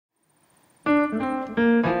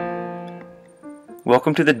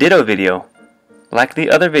Welcome to the Ditto video. Like the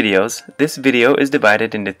other videos, this video is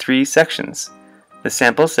divided into 3 sections: the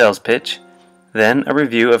sample sales pitch, then a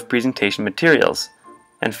review of presentation materials,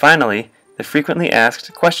 and finally, the frequently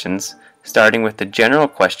asked questions, starting with the general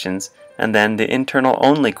questions and then the internal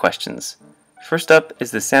only questions. First up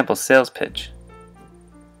is the sample sales pitch.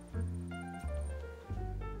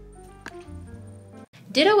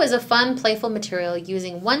 Ditto is a fun, playful material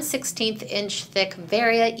using 1/16 inch thick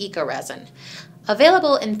Varia Eco Resin.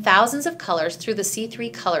 Available in thousands of colors through the C3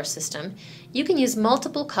 color system, you can use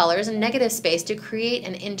multiple colors and negative space to create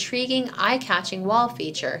an intriguing, eye-catching wall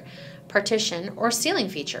feature, partition, or ceiling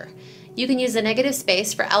feature. You can use the negative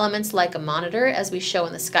space for elements like a monitor, as we show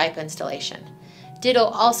in the Skype installation. Ditto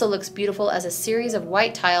also looks beautiful as a series of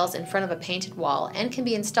white tiles in front of a painted wall and can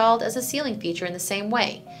be installed as a ceiling feature in the same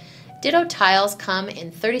way. Ditto tiles come in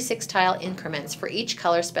 36 tile increments for each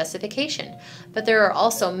color specification, but there are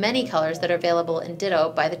also many colors that are available in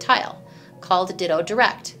Ditto by the tile, called Ditto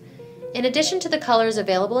Direct. In addition to the colors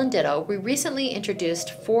available in Ditto, we recently introduced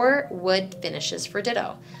 4 wood finishes for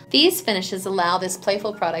Ditto. These finishes allow this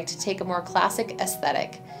playful product to take a more classic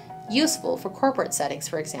aesthetic, useful for corporate settings,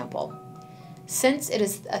 for example. Since it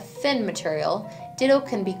is a thin material, Ditto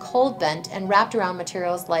can be cold bent and wrapped around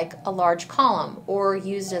materials like a large column or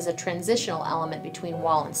used as a transitional element between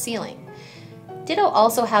wall and ceiling. Ditto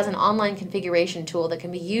also has an online configuration tool that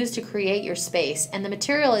can be used to create your space, and the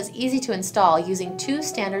material is easy to install using 2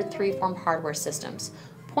 standard 3-form hardware systems: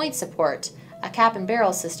 point support, a cap and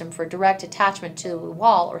barrel system for direct attachment to a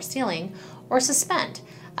wall or ceiling, or suspend,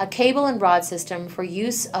 a cable and rod system for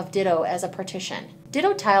use of Ditto as a partition.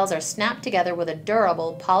 Ditto tiles are snapped together with a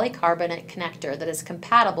durable polycarbonate connector that is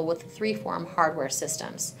compatible with 3-form hardware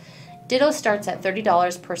systems. Ditto starts at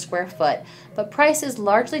 $30 per square foot, but price is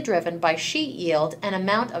largely driven by sheet yield and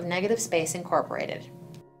amount of negative space incorporated.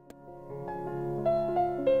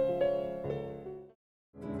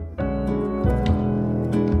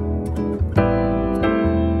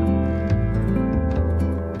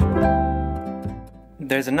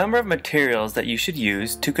 There's a number of materials that you should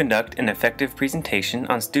use to conduct an effective presentation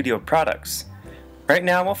on studio products. Right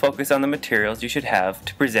now we'll focus on the materials you should have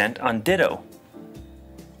to present on Ditto.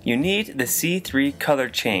 You need the C3 color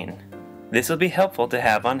chain. This will be helpful to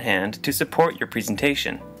have on hand to support your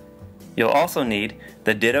presentation. You'll also need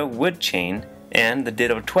the Ditto wood chain and the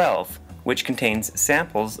Ditto 12, which contains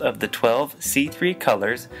samples of the 12 C3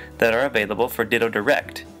 colors that are available for Ditto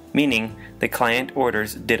Direct, meaning the client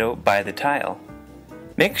orders Ditto by the tile.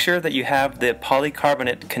 Make sure that you have the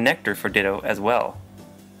polycarbonate connector for Ditto as well.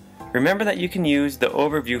 Remember that you can use the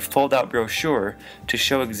overview fold-out brochure to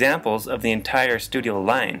show examples of the entire studio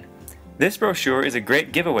line. This brochure is a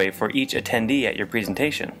great giveaway for each attendee at your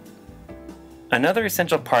presentation. Another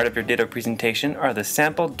essential part of your Ditto presentation are the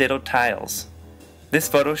sample Ditto tiles. This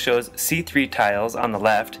photo shows C3 tiles on the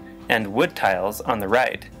left and wood tiles on the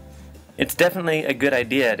right. It's definitely a good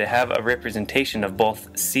idea to have a representation of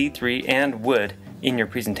both C3 and wood in your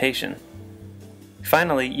presentation.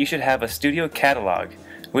 Finally, you should have a studio catalog,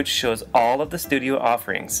 which shows all of the studio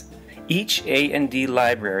offerings. Each A&D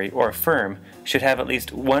library or firm should have at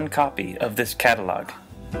least 1 copy of this catalog.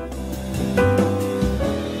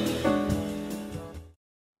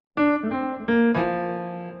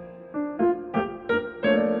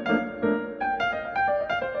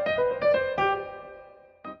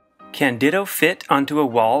 Can Ditto fit onto a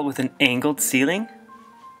wall with an angled ceiling?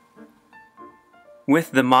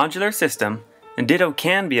 With the modular system, Ditto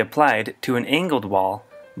can be applied to an angled wall,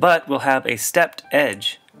 but will have a stepped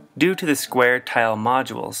edge due to the square tile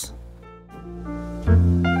modules.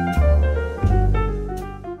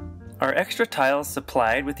 Are extra tiles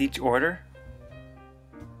supplied with each order?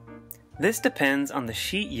 This depends on the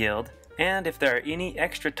sheet yield and if there are any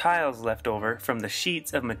extra tiles left over from the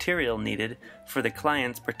sheets of material needed for the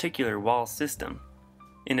client's particular wall system.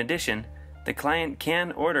 In addition, the client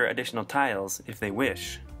can order additional tiles if they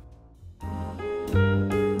wish.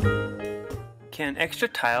 Can extra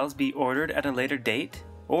tiles be ordered at a later date,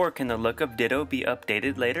 or can the look of Ditto be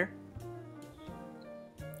updated later?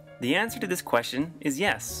 The answer to this question is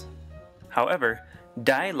yes. However,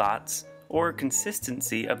 die lots or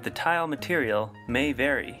consistency of the tile material may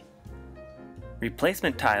vary.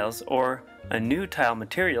 Replacement tiles or a new tile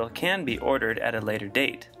material can be ordered at a later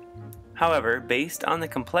date. However, based on the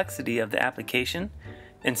complexity of the application,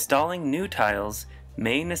 installing new tiles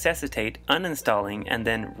may necessitate uninstalling and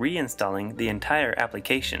then reinstalling the entire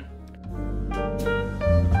application.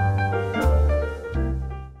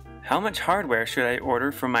 How much hardware should I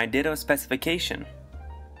order for my Ditto specification?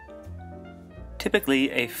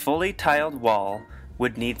 Typically, a fully tiled wall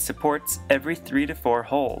would need supports every 3 to 4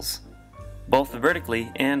 holes, both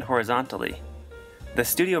vertically and horizontally. The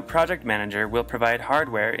Studio Project Manager will provide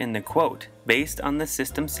hardware in the quote based on the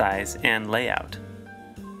system size and layout.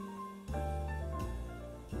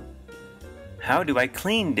 How do I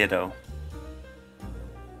clean Ditto?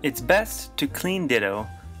 It's best to clean Ditto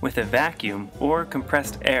with a vacuum or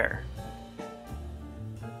compressed air.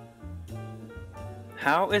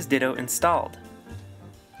 How is Ditto installed?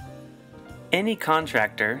 Any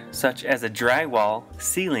contractor, such as a drywall,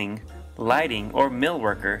 ceiling, lighting, or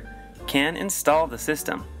millworker, can install the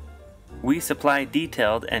system. We supply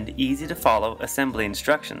detailed and easy-to-follow assembly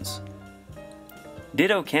instructions.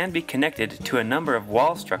 Ditto can be connected to a number of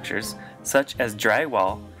wall structures such as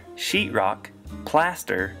drywall, sheetrock,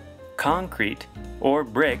 plaster, concrete, or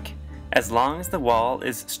brick, as long as the wall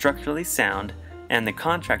is structurally sound and the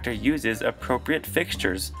contractor uses appropriate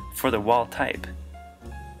fixtures for the wall type.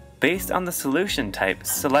 Based on the solution type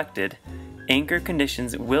selected, anchor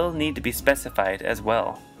conditions will need to be specified as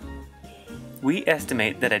well. We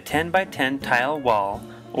estimate that a 10 by 10 tile wall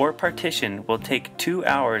or partition will take 2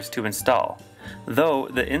 hours to install, though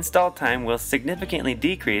the install time will significantly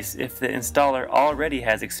decrease if the installer already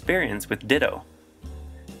has experience with Ditto.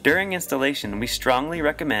 During installation, we strongly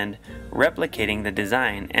recommend replicating the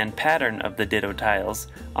design and pattern of the Ditto tiles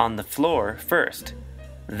on the floor first,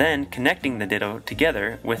 then connecting the Ditto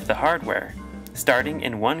together with the hardware, starting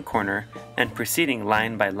in one corner and proceeding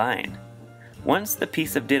line by line. Once the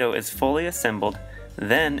piece of Ditto is fully assembled,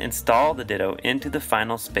 then install the Ditto into the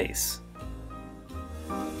final space.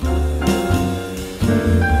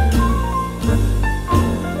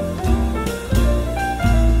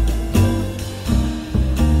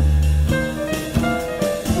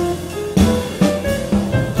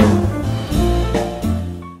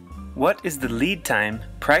 What is the lead time,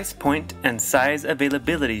 price point, and size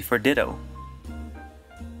availability for Ditto?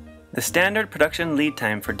 The standard production lead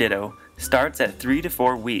time for Ditto starts at 3 to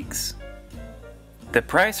 4 weeks. The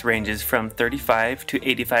price ranges from $35 to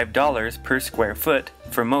 $85 per square foot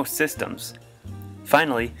for most systems.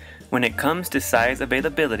 Finally, when it comes to size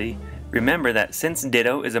availability, remember that since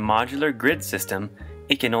Ditto is a modular grid system,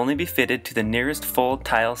 it can only be fitted to the nearest full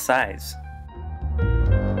tile size.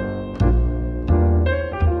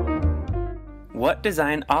 What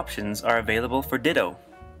design options are available for Ditto?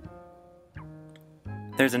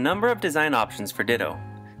 There's a number of design options for Ditto,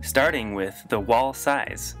 starting with the wall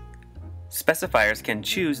size. Specifiers can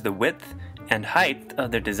choose the width and height of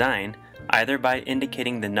their design either by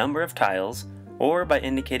indicating the number of tiles or by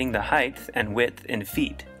indicating the height and width in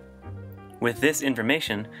feet. With this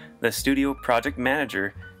information, the Studio Project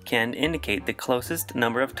Manager can indicate the closest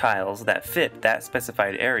number of tiles that fit that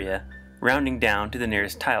specified area, rounding down to the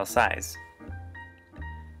nearest tile size.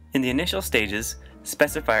 In the initial stages,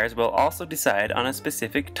 specifiers will also decide on a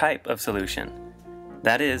specific type of solution.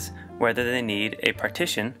 That is, whether they need a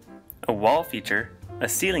partition, a wall feature, a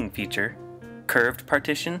ceiling feature, curved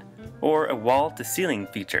partition, or a wall-to-ceiling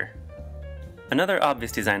feature. Another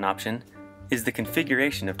obvious design option is the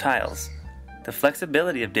configuration of tiles. The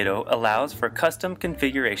flexibility of Ditto allows for custom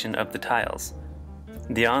configuration of the tiles.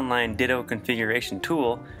 The online Ditto configuration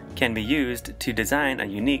tool can be used to design a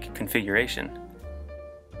unique configuration.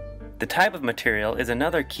 The type of material is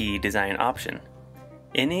another key design option.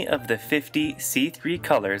 Any of the 50 C3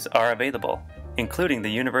 colors are available, including the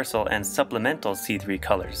universal and supplemental C3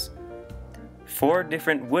 colors. 4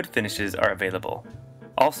 different wood finishes are available.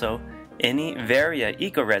 Also, any Varia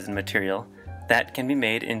eco-resin material that can be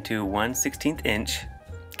made into 1/16 inch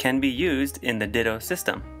can be used in the Ditto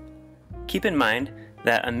system. Keep in mind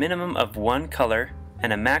that a minimum of 1 color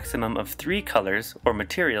and a maximum of 3 colors or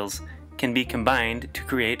materials can be combined to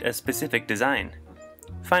create a specific design.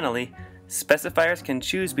 Finally, specifiers can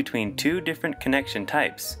choose between 2 different connection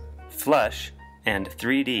types, flush and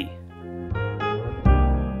 3D.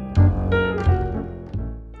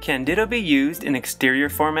 Can Ditto be used in exterior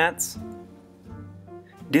formats?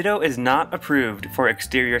 Ditto is not approved for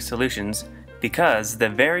exterior solutions because the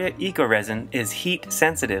Varia eco-resin is heat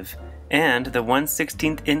sensitive and the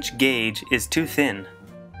 1/16 inch gauge is too thin.